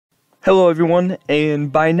Hello everyone,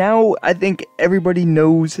 and by now I think everybody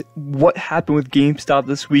knows what happened with GameStop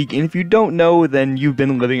this week, and if you don't know, then you've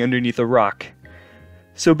been living underneath a rock.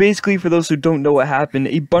 So basically, for those who don't know what happened,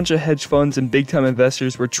 a bunch of hedge funds and big time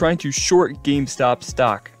investors were trying to short GameStop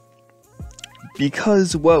stock.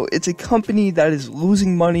 Because, well, it's a company that is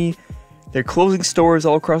losing money, they're closing stores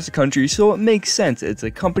all across the country, so it makes sense. It's a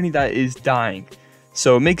company that is dying,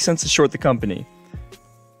 so it makes sense to short the company.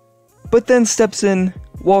 But then steps in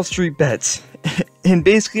Wall Street Bets, and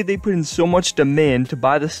basically they put in so much demand to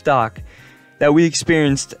buy the stock that we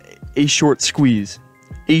experienced a short squeeze.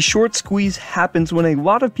 A short squeeze happens when a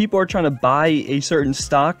lot of people are trying to buy a certain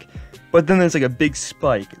stock, but then there's like a big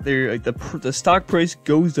spike. The stock price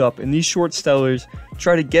goes up, and these short sellers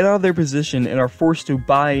try to get out of their position and are forced to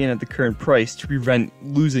buy in at the current price to prevent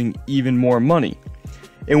losing even more money.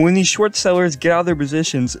 And when these short sellers get out of their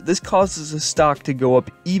positions, this causes the stock to go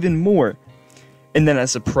up even more. And then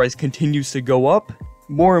as the price continues to go up,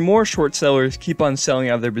 more and more short sellers keep on selling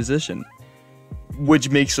out of their position, which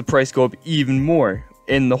makes the price go up even more.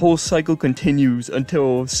 And the whole cycle continues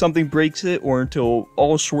until something breaks it or until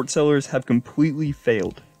all short sellers have completely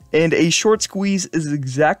failed. And a short squeeze is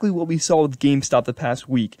exactly what we saw with GameStop the past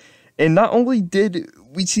week. And not only did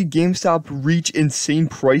we see GameStop reach insane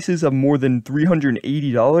prices of more than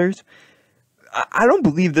 $380, I don't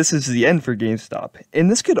believe this is the end for GameStop. And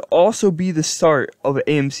this could also be the start of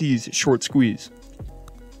AMC's short squeeze.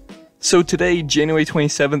 So today, January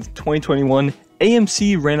 27th, 2021,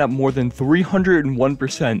 AMC ran up more than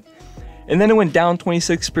 301%. And then it went down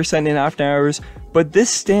 26% in after hours. But this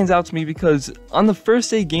stands out to me because on the first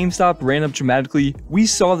day GameStop ran up dramatically, we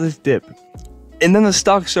saw this dip. And then the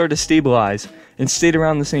stock started to stabilize and stayed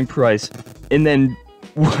around the same price. And then,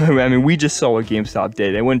 I mean, we just saw what GameStop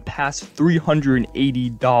did. It went past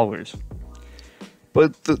 $380.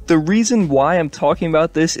 But the reason why I'm talking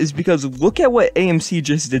about this is because look at what AMC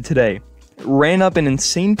just did today. It ran up an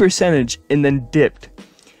insane percentage and then dipped.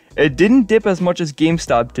 It didn't dip as much as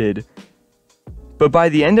GameStop did. But by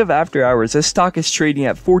the end of after hours, this stock is trading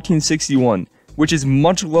at $14.61. Which is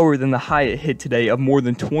much lower than the high it hit today of more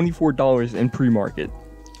than $24 in pre-market.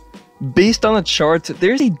 Based on the charts,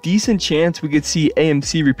 there's a decent chance we could see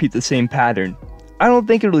AMC repeat the same pattern. I don't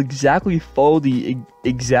think it'll exactly follow the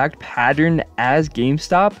exact pattern as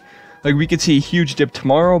GameStop. Like, we could see a huge dip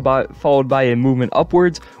tomorrow followed by a movement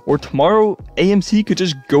upwards, or tomorrow AMC could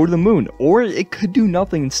just go to the moon, or it could do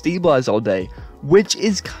nothing and stabilize all day, which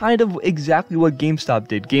is kind of exactly what GameStop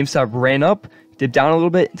did. GameStop ran up, dipped down a little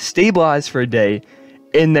bit, stabilized for a day,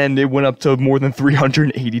 and then it went up to more than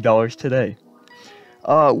 $380 today.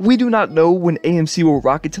 We do not know when AMC will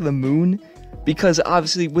rocket to the moon, because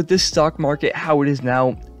obviously with this stock market how it is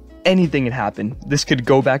now, anything can happen. This could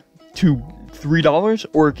go back to $3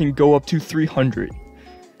 or it can go up to $300.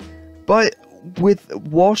 But with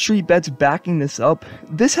Wall Street Bets backing this up,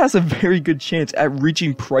 this has a very good chance at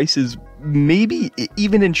reaching prices maybe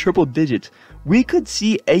even in triple digits. We could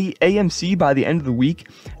see AMC by the end of the week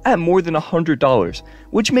at more than $100,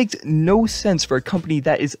 which makes no sense for a company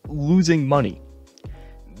that is losing money.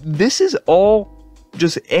 This is all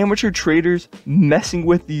just amateur traders messing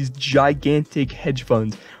with these gigantic hedge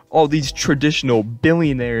funds, all these traditional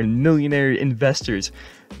billionaire and millionaire investors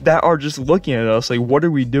that are just looking at us like, what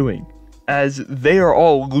are we doing? As they are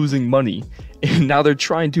all losing money, and now they're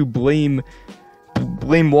trying to blame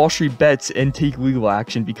Wall Street Bets and take legal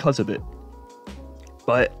action because of it.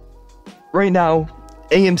 But right now,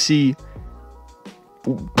 AMC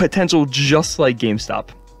potential just like GameStop.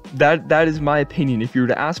 That is my opinion. If you were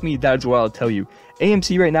to ask me, that's what I'll tell you.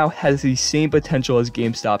 AMC right now has the same potential as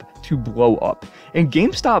GameStop to blow up, and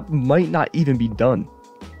GameStop might not even be done.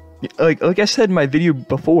 Like I said in my video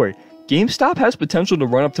before, GameStop has potential to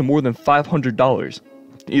run up to more than $500,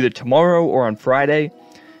 either tomorrow or on Friday.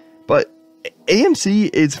 But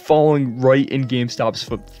AMC is following right in GameStop's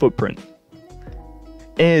footprint.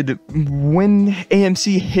 And when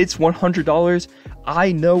AMC hits $100,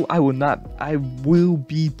 I know I will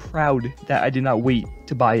be proud that I did not wait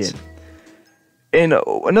to buy in. And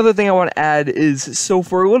another thing I want to add is, so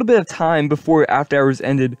for a little bit of time before after hours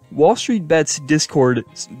ended, Wall Street Bets Discord,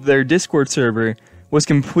 their Discord server, was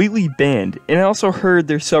completely banned. And I also heard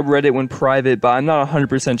their subreddit went private, but I'm not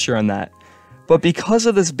 100% sure on that. But because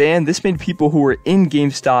of this ban, this made people who were in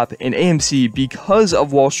GameStop and AMC because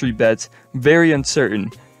of Wall Street Bets very uncertain.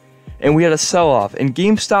 And we had a sell-off, and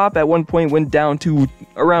GameStop at one point went down to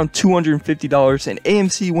around $250, and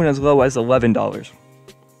AMC went as low as $11.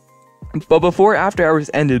 But before after hours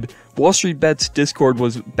ended, Wall Street Bets Discord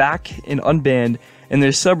was back and unbanned, and their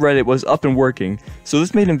subreddit was up and working. So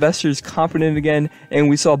this made investors confident again, and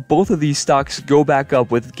we saw both of these stocks go back up,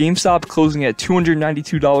 with GameStop closing at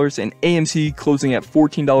 $292 and AMC closing at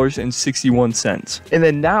 $14.61. And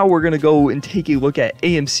then now we're gonna go and take a look at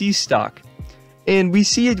AMC stock, and we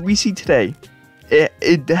see today.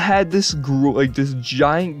 It had this this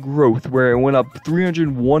giant growth where it went up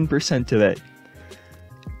 301% today.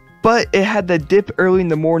 But it had that dip early in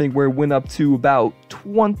the morning where it went up to about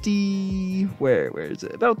about $22,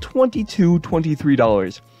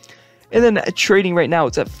 $23. And then trading right now,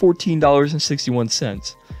 it's at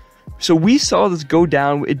 $14.61. So we saw this go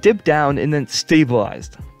down, it dipped down and then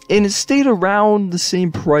stabilized. And it stayed around the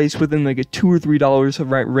same price, within like a $2 or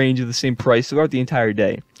 $3 range of the same price throughout the entire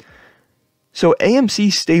day. So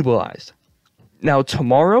AMC stabilized. Now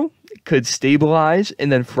tomorrow, could stabilize,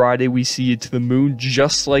 and then Friday we see it to the moon,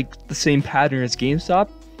 just like the same pattern as GameStop.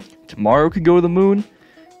 Tomorrow could go to the moon,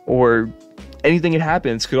 or anything that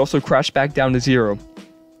happens could also crash back down to zero.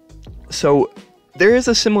 So there is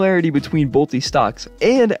a similarity between both these stocks,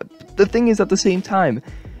 and the thing is, at the same time,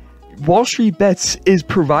 Wall Street Bets is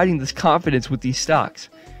providing this confidence with these stocks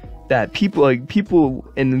that people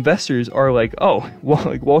and investors are like, oh, well,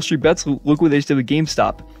 like Wall Street Bets, look what they just did with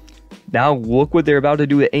GameStop. Now look what they're about to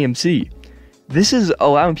do at AMC. This is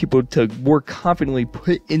allowing people to more confidently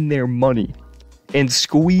put in their money and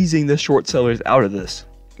squeezing the short sellers out of this,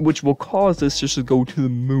 which will cause this just to go to the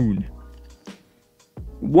moon.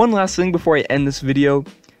 One last thing before I end this video.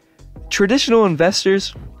 Traditional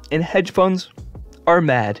investors and hedge funds are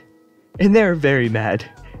mad, and they're very mad.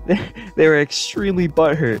 They're extremely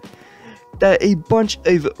butthurt that a bunch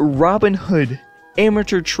of Robinhood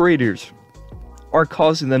amateur traders are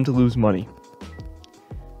causing them to lose money.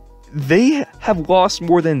 They have lost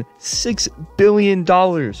more than $6 billion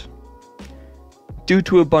due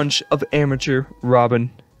to a bunch of amateur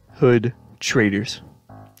Robinhood traders.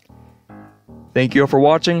 Thank you all for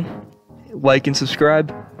watching. Like and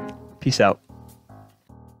subscribe. Peace out.